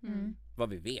inte vad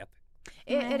vi vet.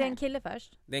 Är det en kille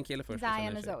först? Det är en kille först.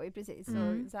 Zion och Zoe, precis. Så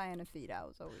Zion är 4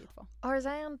 och Zoe är 2. Har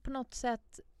Zion på något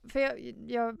sätt, för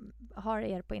jag har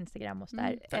er på Instagram och så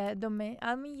där. De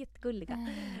är jättegulliga.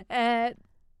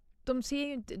 De ser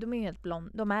ju inte, de är ju helt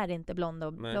de är inte blonda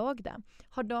och blågda.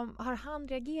 Har han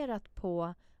reagerat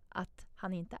på att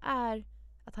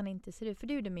han inte ser ut, för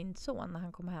det gjorde min son när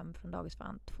han kom hem från dagis, var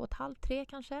han 2,5, 3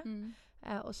 kanske.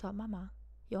 Och sa, mamma,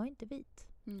 jag är inte vit.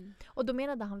 Och då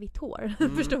menade han vitt hår,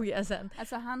 förstod jag sen.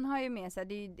 Alltså han har ju med sig,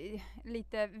 det är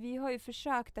lite, vi har ju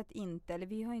försökt att inte, eller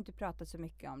vi har ju inte pratat så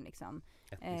mycket om liksom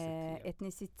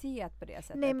etnicitet på det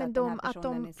sättet. Nej, men att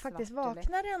de faktiskt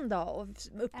vaknar en dag och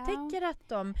upptäcker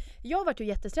att jag var ju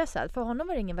jättestressad, för honom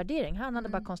var det ingen värdering. Han hade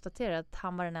bara konstaterat att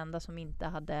han var den enda som inte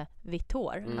hade vitt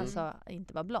hår, alltså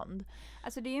inte var blond.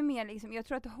 Alltså det är ju mer liksom, jag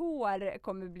tror att hår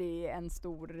kommer bli en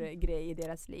stor grej i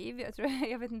deras liv.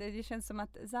 Jag vet inte, det känns som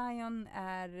att Zion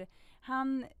är,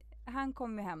 han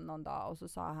kom ju hem någon dag och så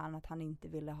sa han att han inte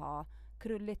ville ha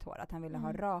krulligt hår, att han ville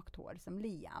ha rakt hår som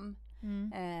Liam.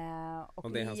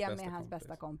 och Liam är hans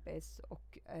bästa kompis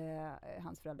och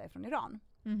hans föräldrar är från Iran.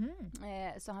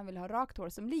 Så han vill ha rakt hår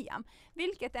som Liam,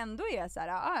 vilket ändå är så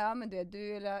här, men du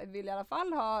vill i alla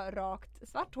fall ha rakt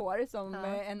svart hår som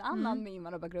en annan med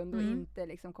invandrarbakgrund och inte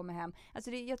liksom kommer hem.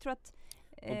 Alltså jag tror att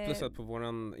och plus att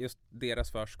på just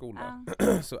deras förskola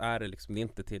så är det liksom, det är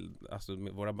inte alltså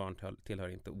våra barn tillhör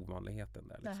inte ovanligheten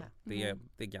där liksom.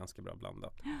 Det är ganska bra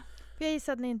blandat. För jag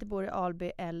gissar att ni inte bor i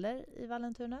Alby eller i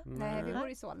Vallentuna? Nej, vi bor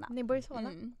i Solna. Ni bor i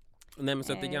Solna? Nej, men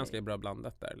så att det är ganska bra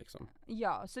blandat där liksom.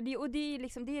 Ja, så det är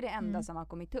liksom, det är det enda som har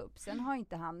kommit upp. Sen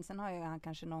har ju han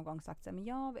kanske någon gång sagt så här,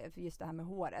 men för just det här med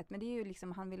håret, men det är ju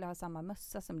liksom, han ville ha samma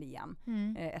mössa som Liam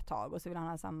ett tag, och så vill han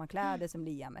ha samma kläder som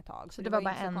Liam ett tag. Så det var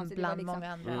bara en bland liksom,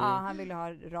 många andra. Ja, han ville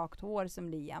ha rakt hår som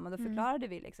Liam, och då förklarade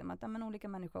vi liksom att olika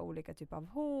människor har olika typer av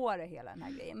hår och hela den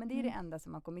här grejen, men det är det enda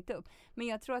som har kommit upp. Men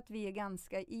jag tror att vi är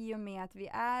ganska, i och med att vi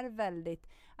är väldigt,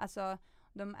 alltså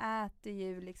de äter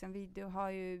ju liksom, vi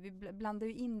blandar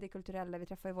ju in det kulturella, vi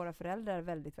träffar ju våra föräldrar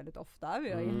väldigt, väldigt ofta.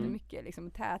 Vi har jättemycket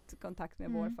liksom tät kontakt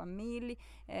med vår familj.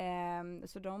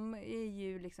 Så de är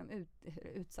ju liksom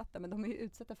utsatta, men de är ju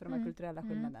utsatta för de här kulturella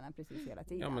skillnaderna precis hela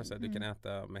tiden. Ja, men så här, du kan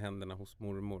äta med händerna hos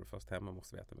mormor, fast hemma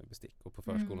måste vi äta med bestick. Och på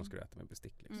förskolan ska du äta med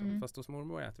bestick liksom. Fast hos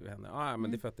mormor äter vi händerna.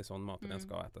 Men det är för att det är sån mat och den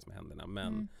ska ätas med händerna.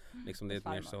 Men liksom det är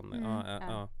mer sån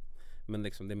men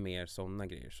liksom det är mer såna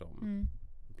grejer som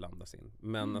blandas in.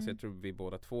 Men alltså jag tror vi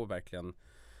båda två verkligen,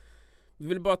 vi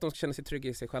vill bara att de ska känna sig trygga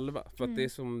i sig själva. För att det är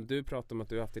som du pratar om, att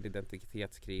du har haft en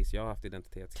identitetskris, jag har haft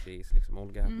identitetskris liksom,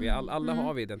 Olga. Alla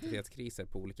har vi identitetskriser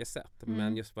på olika sätt.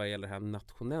 Men just vad gäller det här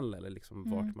nationella, eller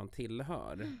liksom vart man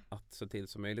tillhör, att så till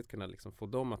som möjligt kunna liksom få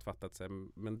dem att fatta att säga,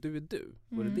 men du är du.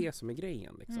 Och det är det som är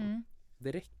grejen liksom.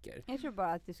 Det räcker. Jag tror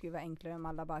bara att det skulle vara enklare om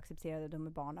alla bara accepterade att de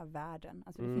är barn av världen.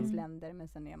 Alltså det finns länder, men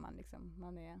sen är man liksom,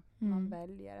 man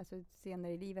väljer. Alltså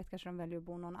senare i livet kanske de väljer att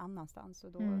bo någon annanstans,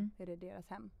 och då är det deras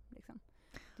hem liksom.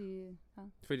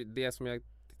 För det som jag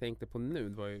tänkte på nu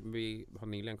var ju, vi har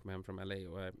nyligen kommit hem från LA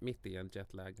och är mitt i en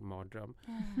jetlag-mardröm.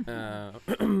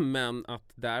 Men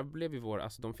att där blev vi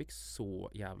alltså de fick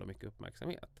så jävla mycket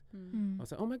uppmärksamhet. Och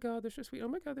så, oh my god, they're so sweet,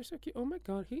 oh my god, they're so cute, oh my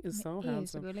god, he is so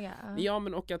handsome. Ja,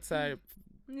 men och att så här,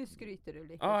 nu skryter du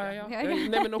lite. Nej,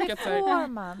 men och att så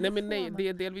här, det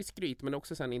är delvis skryt, men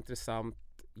också så en intressant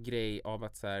grej av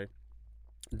att så här,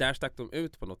 där stack de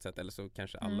ut på något sätt, eller så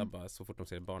kanske alla bara, så fort de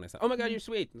ser barn är så här, oh my god, you're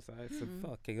sweet, så it's a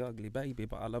fucking ugly baby,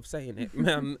 but I love saying it.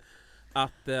 Men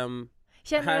att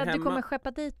känner du att du kommer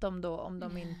skeppa dit dem då om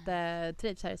de inte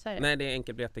trivs här i Sverige? Nej, det är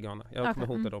enkelbiljett till Ghana. Jag kommer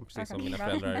hota dem precis som mina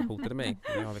föräldrar hotade mig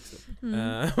när jag har växt upp.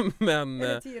 Men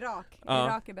eller till Irak.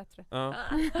 Irak är bättre.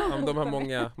 De har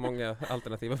många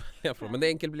alternativa från, men det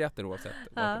är enkelbiljetter oavsett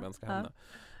vart de ska hamna.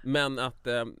 Men att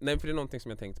nej, för det är någonting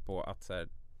som jag tänkte på, att så här,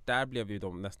 där blev ju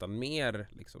de nästan mer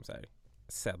liksom så här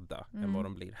sedda än vad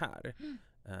de blir här.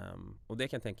 Och det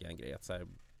kan jag tänka är en grej, att så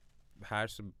här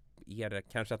så är det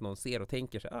kanske att någon ser och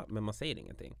tänker sig, men man säger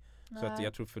ingenting. Så att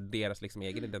jag tror för deras liksom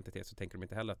egen identitet så tänker de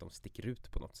inte heller att de sticker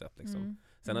ut på något sätt liksom.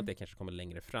 Sen att det kanske kommer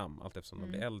längre fram allt eftersom de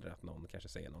blir äldre, att någon kanske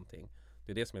säger någonting.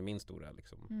 Det är det som är min stora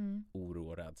liksom oro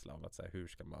och rädsla av att så här, hur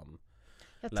ska man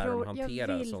lära dem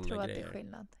hantera sådana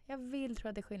grejer. Jag vill tro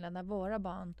att det är skillnad när våra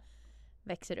barn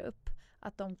växer upp.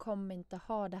 Att de kommer inte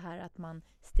ha det här att man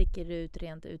sticker ut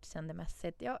rent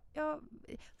utseendemässigt.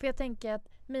 För jag tänker att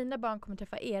mina barn kommer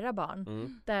träffa era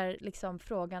barn. Där liksom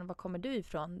frågan, var kommer du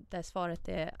ifrån? Där svaret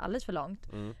är alldeles för långt.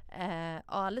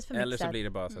 Alldeles för mycket. Eller så blir det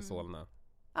bara så Solna.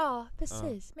 Ja,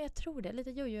 precis. Men jag tror det.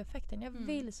 Lite jojo-effekten. Jag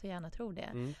vill så gärna tro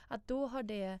det. Att då har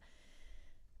det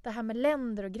här med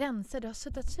länder och gränser, det har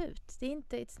suddats ut. Det är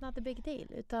inte, it's not a big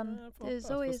deal. Utan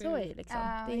så är liksom.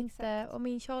 Det är inte, och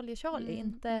min Charlie är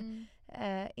Charlie.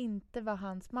 Inte vad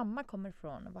hans mamma kommer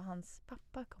ifrån och vad hans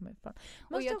pappa kommer ifrån.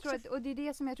 Och det är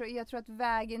det som jag tror att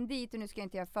vägen dit, och nu ska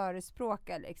inte jag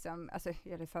förespråka liksom, alltså,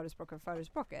 eller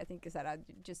förespråka, jag tänker så här,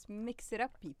 just mix it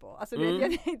up people. Alltså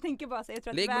jag tänker bara så, jag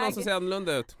tror att lägg någon som ser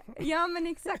annorlunda ut. Ja, men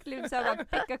exakt, liksom så här,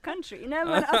 pick a country. Nej,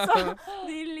 men alltså,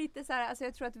 det är lite så här, alltså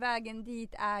jag tror att vägen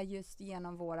dit är just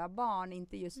genom våra barn,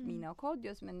 inte just mina och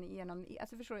Kodjos, men genom,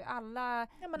 alltså förstår du, alla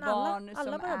barn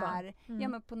alla som är barn. ja,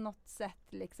 men på något sätt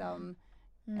liksom.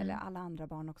 Eller alla andra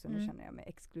barn också. Nu känner jag mig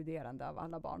exkluderande av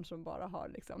alla barn som bara har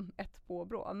liksom ett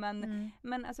påbrå.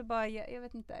 Men alltså bara, jag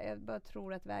vet inte. Jag bara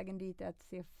tror att vägen dit är att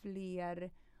se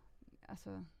fler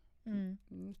alltså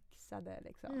mixade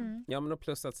liksom. Ja, men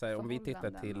plus att säga, om vi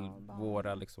tittar till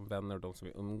våra liksom vänner och de som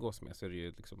vi umgås med, så är det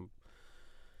ju liksom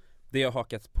det har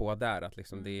hakats på där, att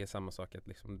liksom det är samma sak, att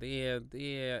liksom det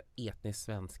är etniskt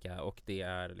svenska, och det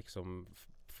är liksom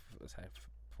så här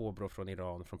påbrå från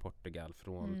Iran, från Portugal,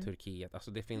 från Turkiet.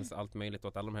 Alltså det finns allt möjligt, och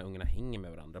att alla de här ungarna hänger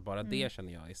med varandra. Bara det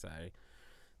känner jag är så här,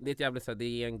 det är ett jävligt så här, det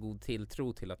är en god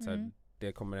tilltro till att så här,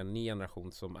 det kommer en ny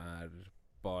generation som är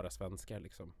bara svenskar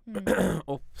liksom.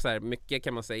 Och så här, mycket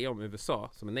kan man säga om USA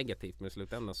som är negativt, men i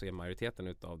slutändan så är majoriteten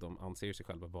utav dem anser sig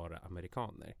själva vara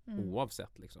amerikaner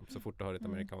oavsett liksom. Så fort du har ett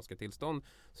amerikanska tillstånd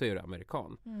så är du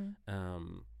amerikan.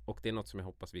 Och det är något som jag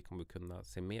hoppas vi kommer kunna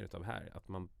se mer utav här, att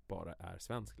man bara är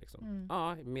svensk liksom.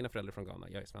 Ja, mina föräldrar från Ghana,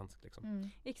 jag är svensk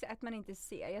liksom. Exakt, att man inte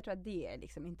ser. Jag tror att det är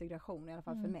liksom integration i alla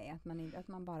fall för mig, att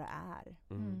man bara är.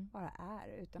 Bara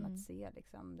är utan att se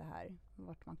liksom det här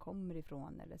vart man kommer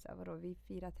ifrån eller så. Vadå, vi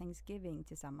firar Thanksgiving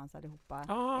tillsammans allihopa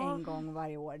en gång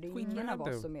varje år. Det är ingen av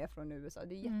oss som är från USA.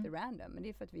 Det är jätterandom, men det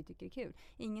är för att vi tycker det är kul.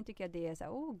 Ingen tycker att det är så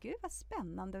här, åh gud vad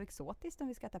spännande och exotiskt om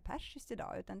vi ska äta persiskt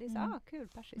idag, utan det är så här, kul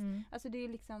persiskt. Alltså det är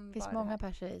liksom det finns många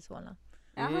perser i Solna.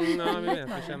 Vi vet,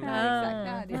 jag känner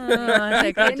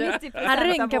han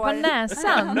rynkar på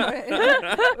näsan.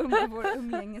 Vår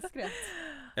umgängeskrets.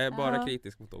 Jag är bara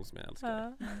kritisk mot dem som jag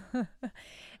älskar.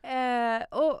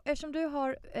 Och eftersom du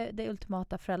har det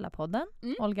ultimata föräldrapodden,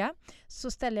 Olga,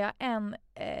 så ställer jag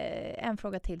en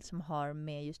fråga till som har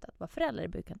med just att vara förälder, det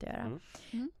brukar inte göra.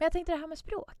 Men jag tänkte det här med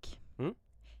språk.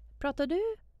 Pratar du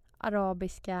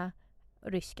arabiska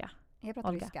och ryska? Jag pratar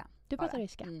Olga? ryska. Du pratar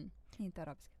ryska? Inte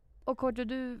arabiska. Och Korto,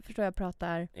 du förstår jag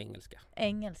pratar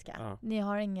engelska. Ja. Ni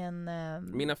har ingen...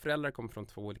 Mina föräldrar kommer från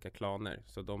 2 olika klaner,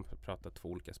 så de pratar 2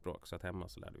 olika språk, så att hemma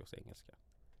så lärde vi oss engelska.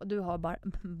 Och du har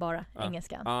bara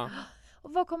engelskan? Ja.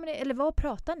 Och vad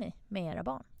pratar ni med era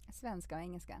barn? Svenska och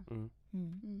engelska.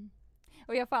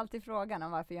 Och jag får alltid frågan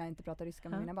om varför jag inte pratar ryska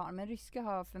med mina barn. Men ryska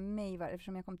har för mig varit,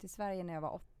 eftersom jag kom till Sverige när jag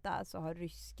var 8, så har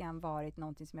ryskan varit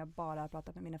någonting som jag bara har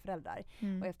pratat med mina föräldrar.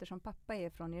 Och eftersom pappa är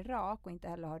från Irak och inte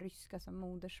heller har ryska som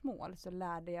modersmål, så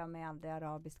lärde jag mig aldrig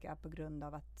arabiska på grund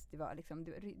av att det var liksom,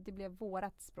 det blev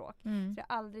vårat språk. Så det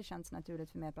har aldrig känts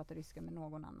naturligt för mig att prata ryska med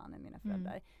någon annan än mina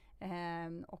föräldrar.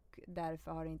 Och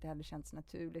därför har det inte heller känts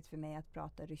naturligt för mig att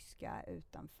prata ryska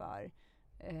utanför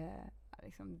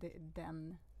liksom det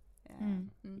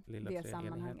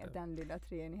sammanhanget, den lilla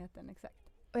treenigheten,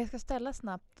 exakt. Och jag ska ställa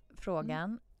snabbt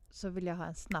frågan, så vill jag ha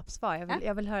en snabb svar.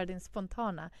 Jag vill höra din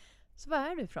spontana. Så var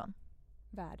är du ifrån?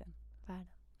 Världen.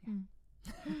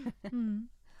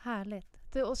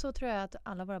 Härligt. Och så tror jag att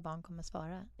alla våra barn kommer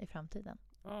svara i framtiden.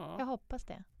 Jag hoppas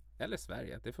det. Eller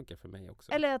Sverige, det funkar för mig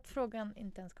också. Eller att frågan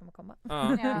inte ens kommer komma.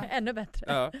 Ännu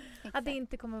bättre. Att det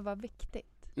inte kommer vara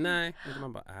viktigt. Nej, utan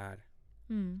man bara är.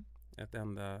 Ett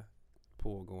enda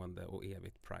pågående och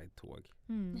evigt Pride-tåg.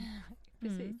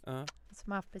 Precis.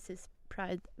 Som har haft precis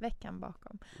Pride-veckan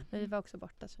bakom. Men vi var också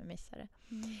borta så vi missade det.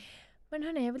 Men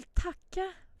hörni, jag vill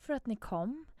tacka för att ni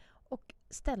kom och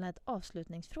ställa ett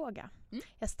avslutningsfråga.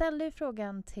 Jag ställde ju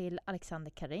frågan till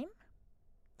Alexander Karim,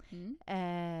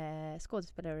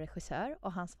 skådespelare och regissör,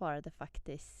 och han svarade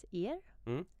faktiskt er.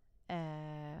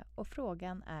 Och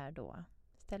frågan är då,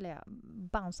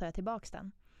 bouncear jag tillbaks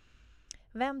den.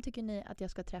 Vem tycker ni att jag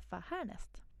ska träffa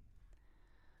härnäst?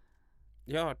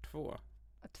 Jag har 2.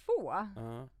 2?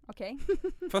 Okej.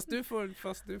 Fast du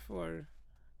får...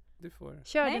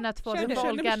 Kör dina 2, så får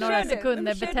Olga några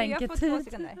sekunder betänketid. Jag får 2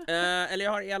 sekunder. Eller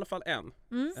jag har i alla fall en.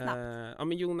 Snabbt.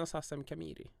 Men Jonas Hassem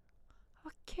Kamiri.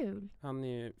 Vad kul. Han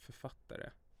är ju författare.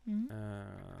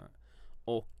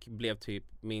 Och blev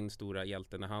typ min stora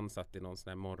hjälte när han satt i någon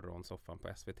sån här morgonsoffan på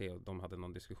SVT och de hade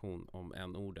någon diskussion om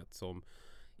n-ordet som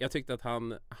jag tyckte att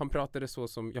han pratade så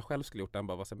som jag själv skulle gjort. Han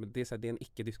bara var så här, men det är en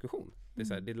icke-diskussion. Det är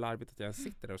så här, det är larvigt att jag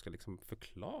sitter där och ska liksom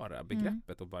förklara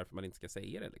begreppet och varför man inte ska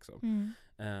säga det liksom.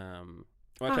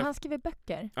 Han skriver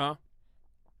böcker? Ja.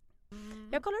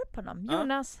 Jag kollar upp honom.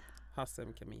 Jonas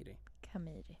Hassem Kamiri.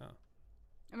 Ja.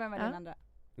 Vem var den andra?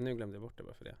 Nu glömde jag bort det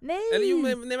bara för det. Nej!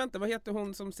 Eller nej vänta, vad heter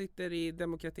hon som sitter i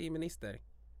demokratiminister?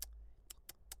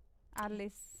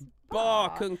 Alice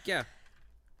Kunke.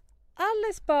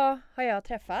 Alice Bah har jag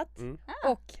träffat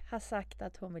och har sagt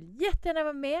att hon vill jättegärna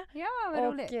vara med. Ja, vad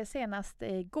roligt. Och senast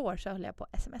igår så höll jag på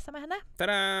att smsa med henne.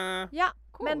 Tada! Ja,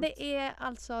 coolt. Men det är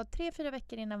alltså 3-4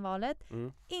 veckor innan valet.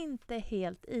 Inte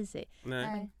helt easy. Nej.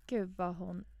 Men gud vad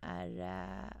hon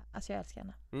är, alltså jag älskar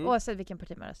henne. Oavsett vilken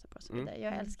parti man röstar på och så vidare.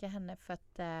 Jag älskar henne för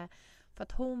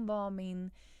att hon var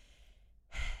min,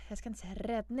 jag ska inte säga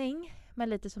räddning, men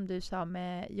lite som du sa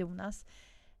med Jonas.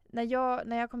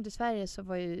 När jag kom till Sverige så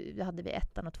hade vi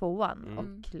 1:an och 2:an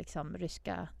och liksom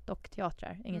ryska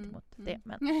dockteatrar. Inget emot det,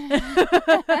 men...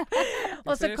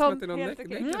 och så kom...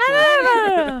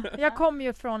 jag kom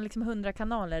ju från liksom 100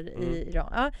 kanaler i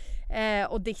Iran.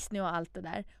 Och Disney och allt det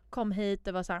där. Kom hit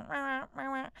och var så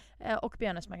här... och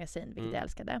Björnes magasin, vilket jag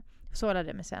älskade. Så lärde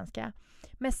jag med svenska.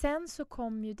 Men sen så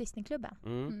kom ju Disneyklubben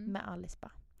med Alice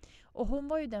Bah. Och hon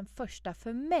var ju den första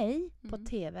för mig på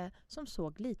tv som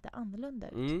såg lite annorlunda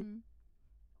ut.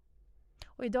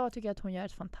 Och idag tycker jag att hon gör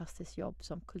ett fantastiskt jobb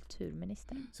som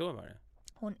kulturminister. Så var det.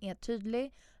 Hon är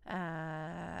tydlig.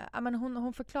 Men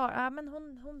hon förklarar. Men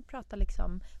hon pratar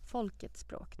liksom folkets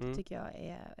språk. Det tycker jag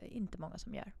är inte många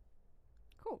som gör.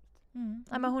 Coolt.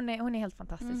 Men hon är helt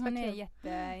fantastisk. Hon är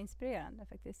jätteinspirerande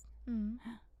faktiskt.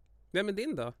 Vem är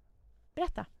din då?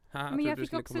 Berätta. Men jag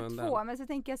fick också 2, men så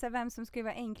tänker jag så här, vem som skulle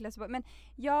vara enklast. Men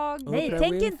jag... Nej,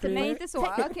 tänk inte. Nej, inte så.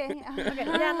 Okej.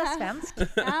 Gärna svensk.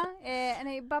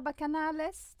 Nej, Baba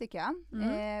Canales tycker jag.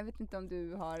 Jag vet inte om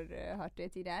du har hört det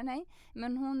tidigare. Nej.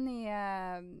 Men hon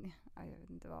är... jag vet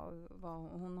inte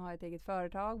vad hon har ett eget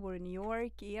företag, bor i New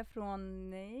York, är från...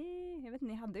 Nej, jag vet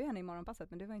inte, ni hade ju henne i morgonpasset,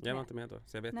 men du var inte jag med. var inte med då,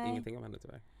 så jag vet ingenting om henne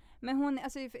tyvärr. Men hon,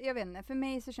 alltså jag vet inte, för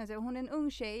mig så känns det, hon är en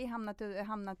ung tjej, hamnat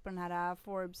på den här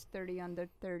Forbes 30 under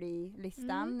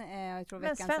 30-listan. Jag tror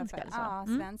men svensk alltså? Ja,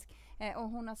 svensk. Och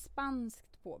hon har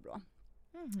spanskt påbrå.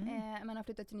 Man har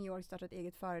flyttat till New York, startat ett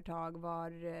eget företag,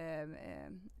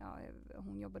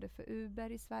 hon jobbade för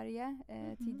Uber i Sverige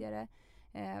tidigare.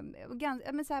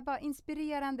 Men så här, bara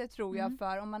inspirerande tror jag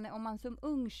för om man som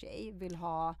ung tjej vill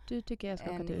ha. Du tycker jag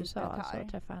ska åka till USA och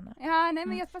träffa henne. Ja, nej,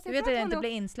 men jag du vet att jag inte blir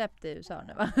insläppt i USA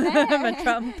nu, va? Nej. Med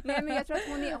Trump. Nej, men jag tror att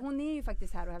hon är ju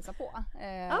faktiskt här och hälsar på.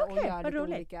 Och gör lite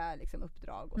olika liksom,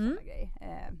 uppdrag och sådana grejer,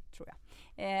 tror jag.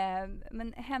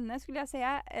 Men henne skulle jag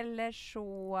säga, eller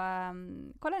så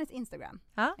kolla hennes Instagram.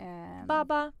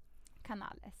 Baba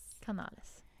Canales.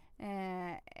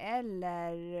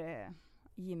 Eller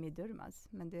Jimmy Durmaz,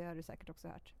 men det har du säkert också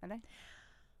hört, eller?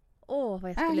 Vad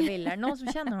jag skulle vilja. Någon som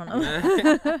känner honom.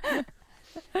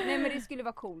 Nej, men det skulle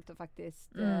vara coolt att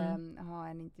faktiskt ha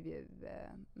en intervju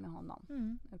med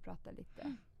honom och prata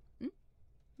lite.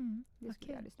 Det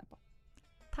skulle jag lyssna på.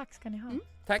 Tack ska ni ha.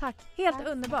 Tack. Helt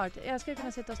underbart. Jag skulle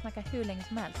kunna sitta och snacka hur länge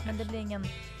som helst, men det blir ingen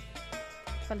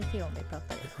kvalitet om vi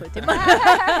pratar i 7 timmar.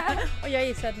 Och jag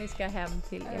gissar att ni ska hem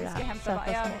till era söta små.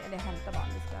 Eller hämta barn.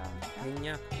 Vi ska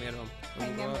hänga med dem.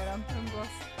 Umgås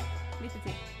lite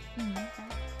till.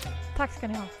 Tack ska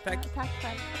ni ha. Tack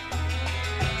själv.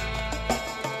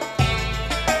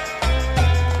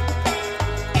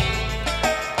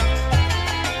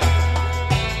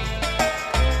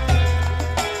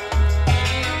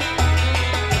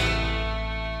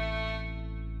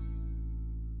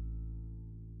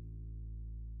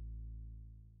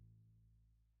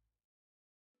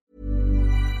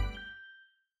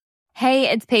 Hey,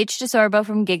 it's Paige DeSorbo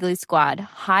from Giggly Squad.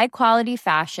 High quality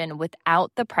fashion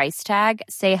without the price tag.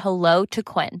 Say hello to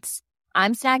Quince.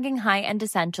 I'm snagging high-end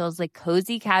essentials like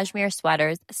cozy cashmere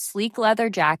sweaters, sleek leather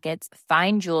jackets,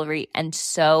 fine jewelry, and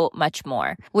so much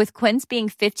more. With Quince being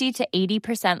 50 to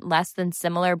 80% less than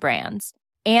similar brands.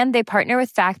 And they partner with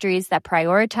factories that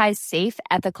prioritize safe,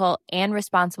 ethical, and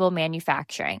responsible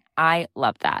manufacturing. I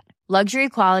love that. Luxury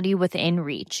quality within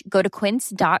reach. Go to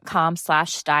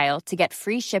quince.com/style to get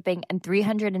free shipping and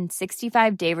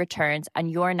 365-day returns on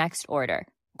your next order.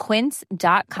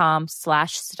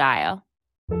 Quince.com/style.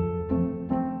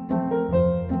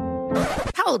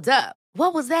 Hold up.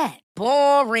 What was that?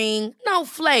 Boring. No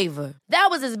flavor. That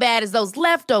was as bad as those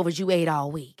leftovers you ate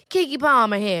all week. Keke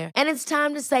Palmer here. And it's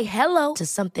time to say hello to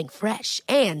something fresh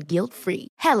and guilt-free.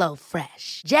 Hello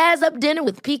Fresh. Jazz up dinner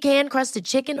with pecan-crusted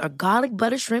chicken or garlic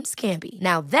butter shrimp scampi.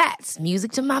 Now that's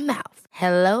music to my mouth.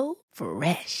 Hello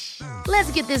Fresh.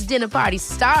 Let's get this dinner party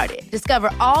started.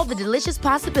 Discover all the delicious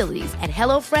possibilities at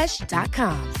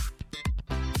HelloFresh.com.